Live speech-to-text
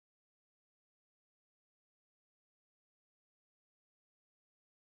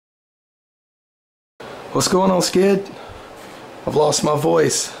What's going on, Skid? I've lost my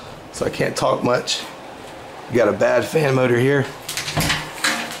voice, so I can't talk much. We got a bad fan motor here.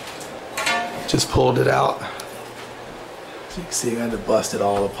 Just pulled it out. So you can see I had to bust it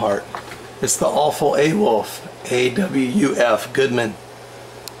all apart. It's the awful AWUF, A-W-U-F, Goodman.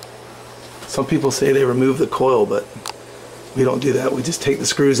 Some people say they remove the coil, but we don't do that. We just take the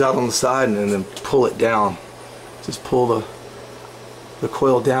screws out on the side and then pull it down. Just pull the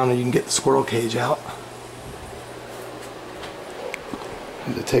coil down and you can get the squirrel cage out.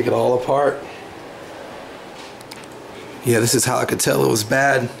 And to take it all apart. Yeah, this is how I could tell it was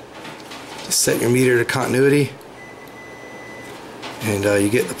bad. Just set your meter to continuity. And you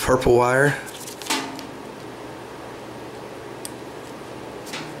get the purple wire.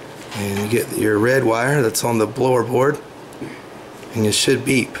 And you get your red wire that's on the blower board. And it should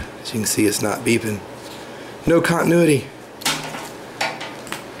beep. As you can see, it's not beeping. No continuity.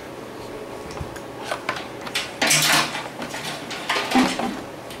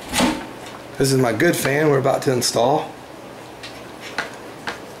 This is my good fan we're about to install.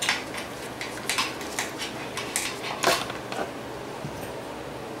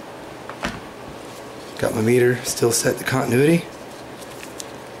 Got my meter still set to continuity.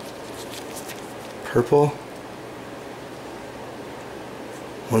 Purple.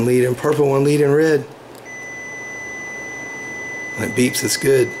 One lead in purple, one lead in red. When it beeps, it's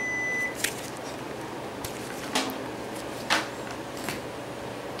good.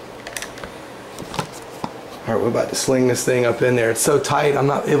 Alright, we're about to sling this thing up in there. It's so tight I'm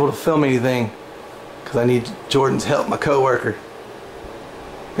not able to film anything because I need Jordan's help, my co-worker.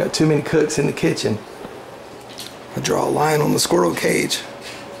 Got too many cooks in the kitchen. I draw a line on the squirrel cage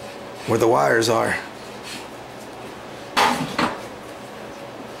where the wires are.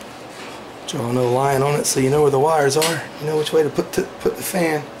 Draw a line on it so you know where the wires are. You know which way to put the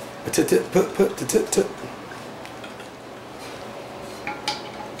fan. Put the tip.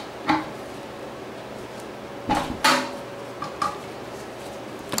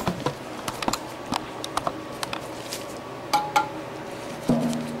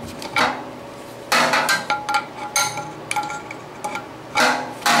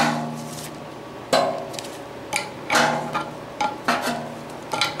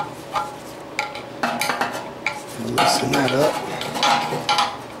 Loosen that up.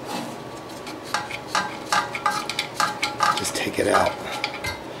 Just take it out.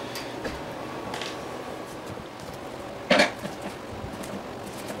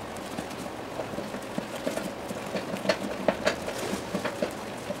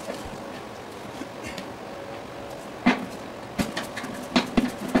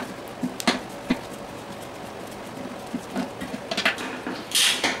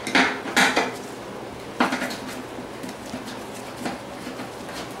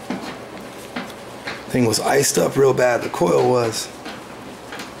 Thing was iced up real bad, the coil was,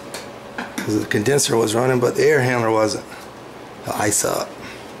 because the condenser was running but the air handler wasn't. The ice up.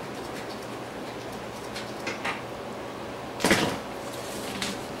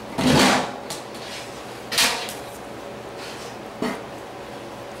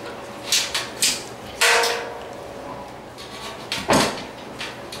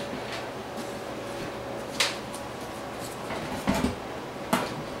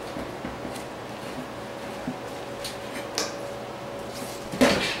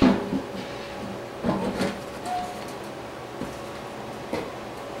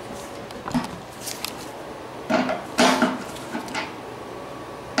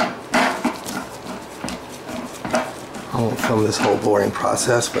 I won't film this whole boring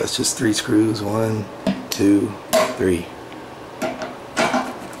process, but it's just 3 screws. 1, 2, 3.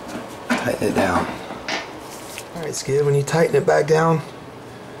 Tighten it down. Alright, Skid, when you tighten it back down,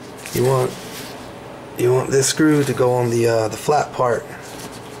 you want this screw to go on the flat part.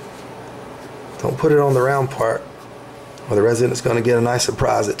 Don't put it on the round part, or the resident's going to get a nice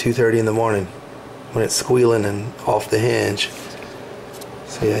surprise at 2:30 in the morning when it's squealing and off the hinge.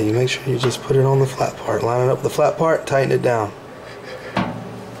 So yeah, you make sure you just put it on the flat part. Line it up with the flat part, tighten it down.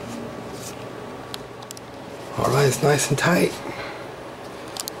 Alright, it's nice and tight.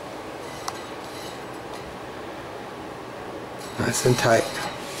 Nice and tight.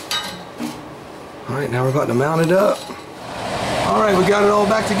 Alright, now we're about to mount it up. Alright, we got it all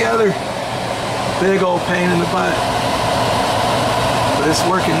back together. Big old pain in the butt. But it's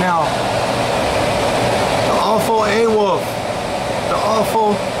working now. The awful AWUF. The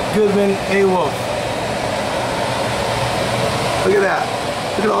awful Goodman AWUF. Look at that.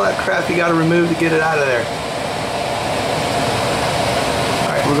 Look at all that crap you got to remove to get it out of there.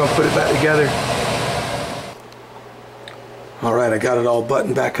 Alright, we're going to put it back together. Alright, I got it all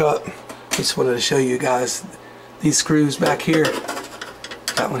buttoned back up. Just wanted to show you guys these screws back here.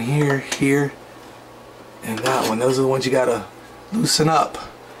 Got one here, here, and that one. Those are the ones you gotta loosen up.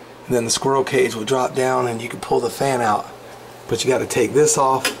 And then the squirrel cage will drop down and you can pull the fan out. But you gotta take this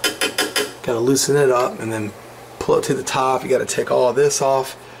off, gotta loosen it up, and then pull it to the top. You gotta take all of this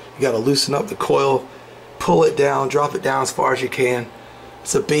off. You gotta loosen up the coil, pull it down, drop it down as far as you can.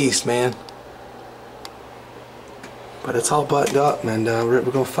 It's a beast, man. But it's all buttoned up, and we're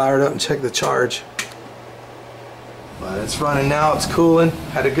gonna fire it up and check the charge. But it's running now, it's cooling.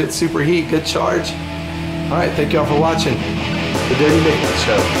 Had a good superheat, good charge. All right, thank y'all for watching the Dirty Maintenance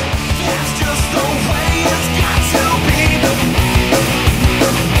Show. That's just the way it's got to be.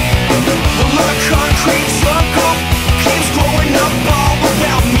 Well, the concrete